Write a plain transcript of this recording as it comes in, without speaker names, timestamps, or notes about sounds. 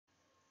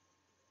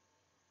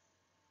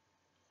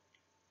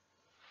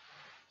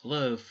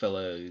Hello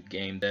fellow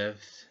game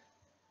devs.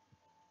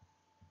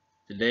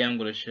 Today I'm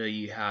going to show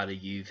you how to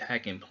use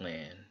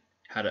hacknplan,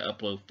 how to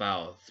upload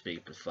files to be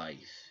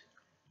precise.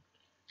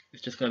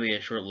 It's just going to be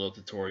a short little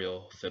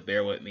tutorial, so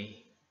bear with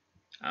me.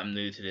 I'm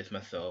new to this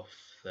myself,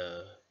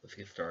 so let's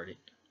get started.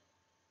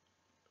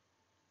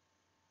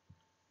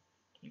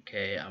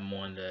 Okay, I'm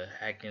on the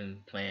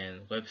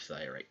hacknplan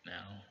website right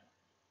now.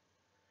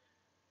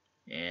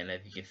 And as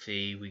you can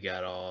see, we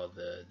got all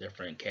the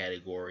different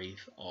categories: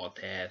 all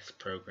tasks,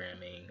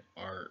 programming,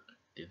 art,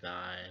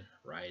 design,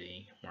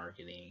 writing,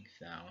 marketing,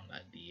 sound,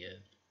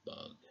 ideas,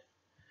 bug.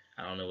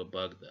 I don't know what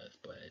bug does,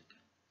 but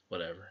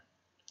whatever.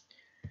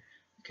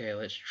 Okay,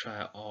 let's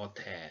try all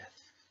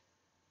tasks.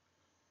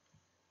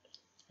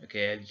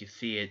 Okay, as you can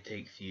see, it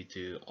takes you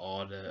to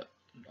all the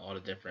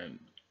different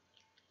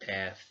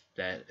tasks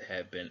that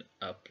have been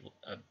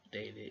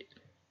updated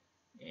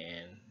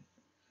and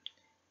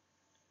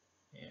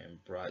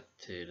brought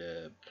to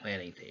the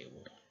planning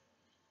table.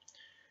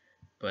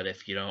 But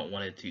if you don't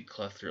want it to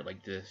cluster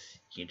like this,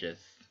 you can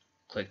just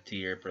click to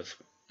your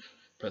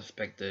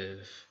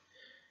prospective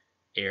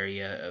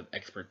area of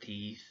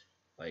expertise,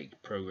 like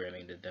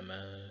programming, the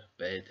demo,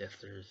 beta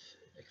testers,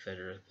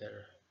 etc.,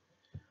 etc.,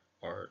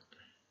 art.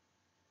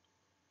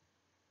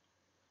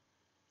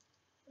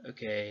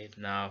 Okay,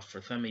 now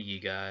for some of you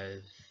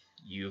guys,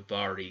 you've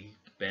already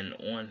been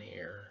on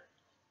here,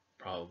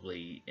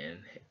 probably, and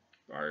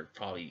are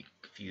probably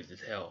confused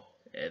as hell,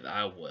 as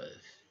I was.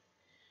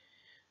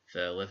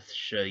 So let's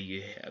show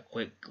you a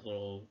quick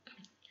little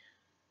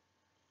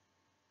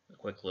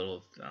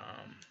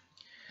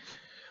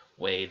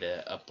way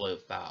to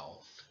upload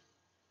files.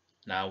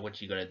 Now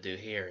what you're gonna do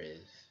here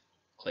is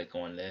click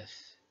on this.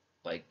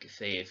 Like,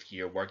 say if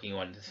you're working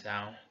on the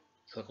sound,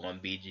 click on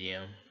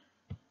BGM,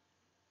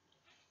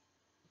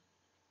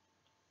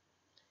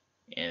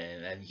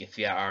 and as you can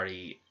see, I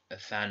already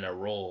assigned a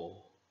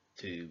role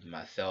to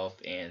myself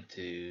and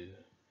to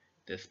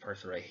this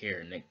person right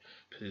here, Nick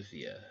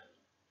Puzia.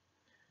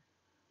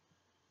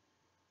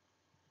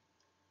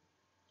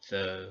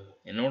 So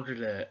in order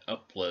to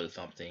upload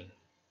something,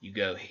 you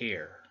go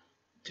here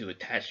to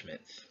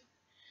attachments.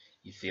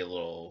 You see a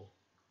little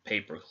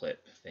paperclip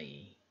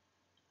thingy.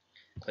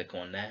 Click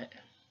on that,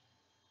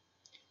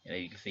 and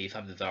you can see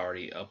something's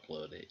already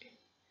uploaded.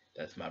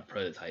 That's my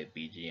prototype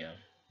BGM.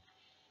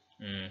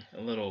 A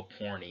little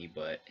corny,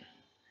 but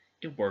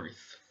it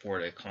works for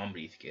the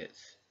comedy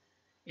skits.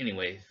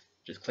 Anyways,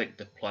 just click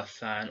the plus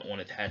sign on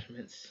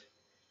attachments,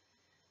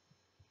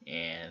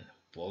 and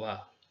voila,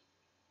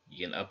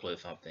 you can upload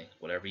something,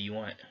 whatever you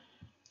want,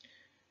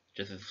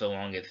 just so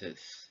long as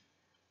it's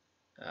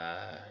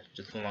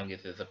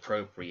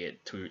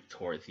appropriate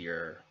towards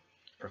your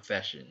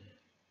profession,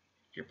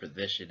 your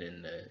position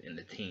in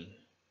the team.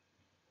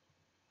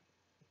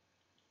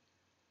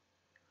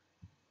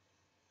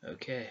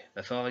 Okay,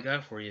 that's all I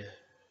got for you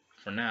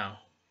for now.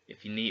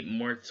 If you need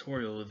more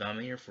tutorials, I'm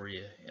here for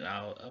you, and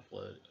I'll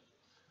upload.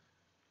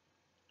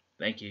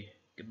 Thank you.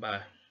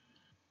 Goodbye.